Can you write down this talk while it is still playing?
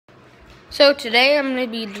So today I'm going to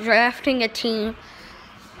be drafting a team.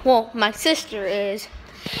 Well, my sister is.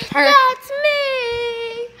 That's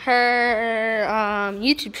me! Her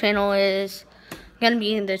YouTube channel is going to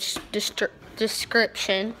be in the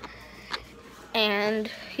description. And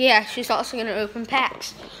yeah, she's also going to open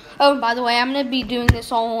packs. Oh, by the way, I'm going to be doing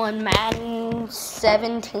this all on Madden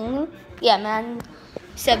 17. Yeah, Madden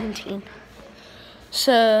 17.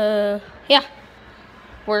 So, yeah.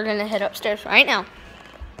 We're going to head upstairs right now.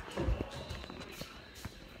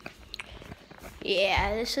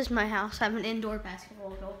 Yeah, this is my house. I have an indoor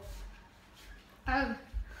basketball goal.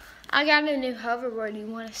 I got a new hoverboard. You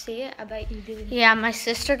want to see it? I bet you do. Yeah, my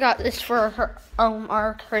sister got this for her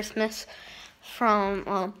our Christmas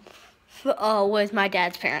from with my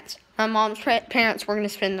dad's parents. My mom's parents were gonna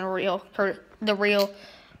spend the real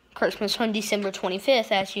Christmas on December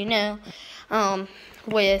 25th, as you know,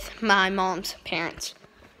 with my mom's parents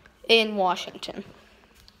in Washington.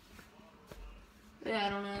 Yeah, I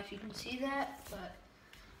don't know if you can see that, but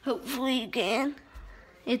hopefully you can.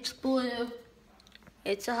 It's blue.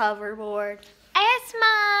 It's a hoverboard. It's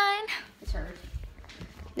mine. It's hers.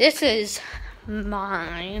 This is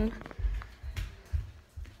mine.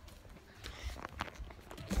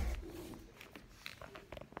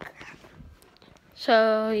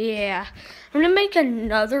 So, yeah. I'm going to make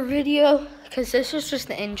another video because this was just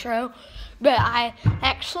the intro. But I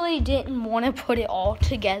actually didn't want to put it all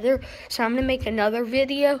together. So I'm going to make another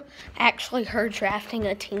video. Actually, her drafting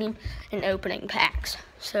a team and opening packs.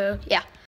 So, yeah.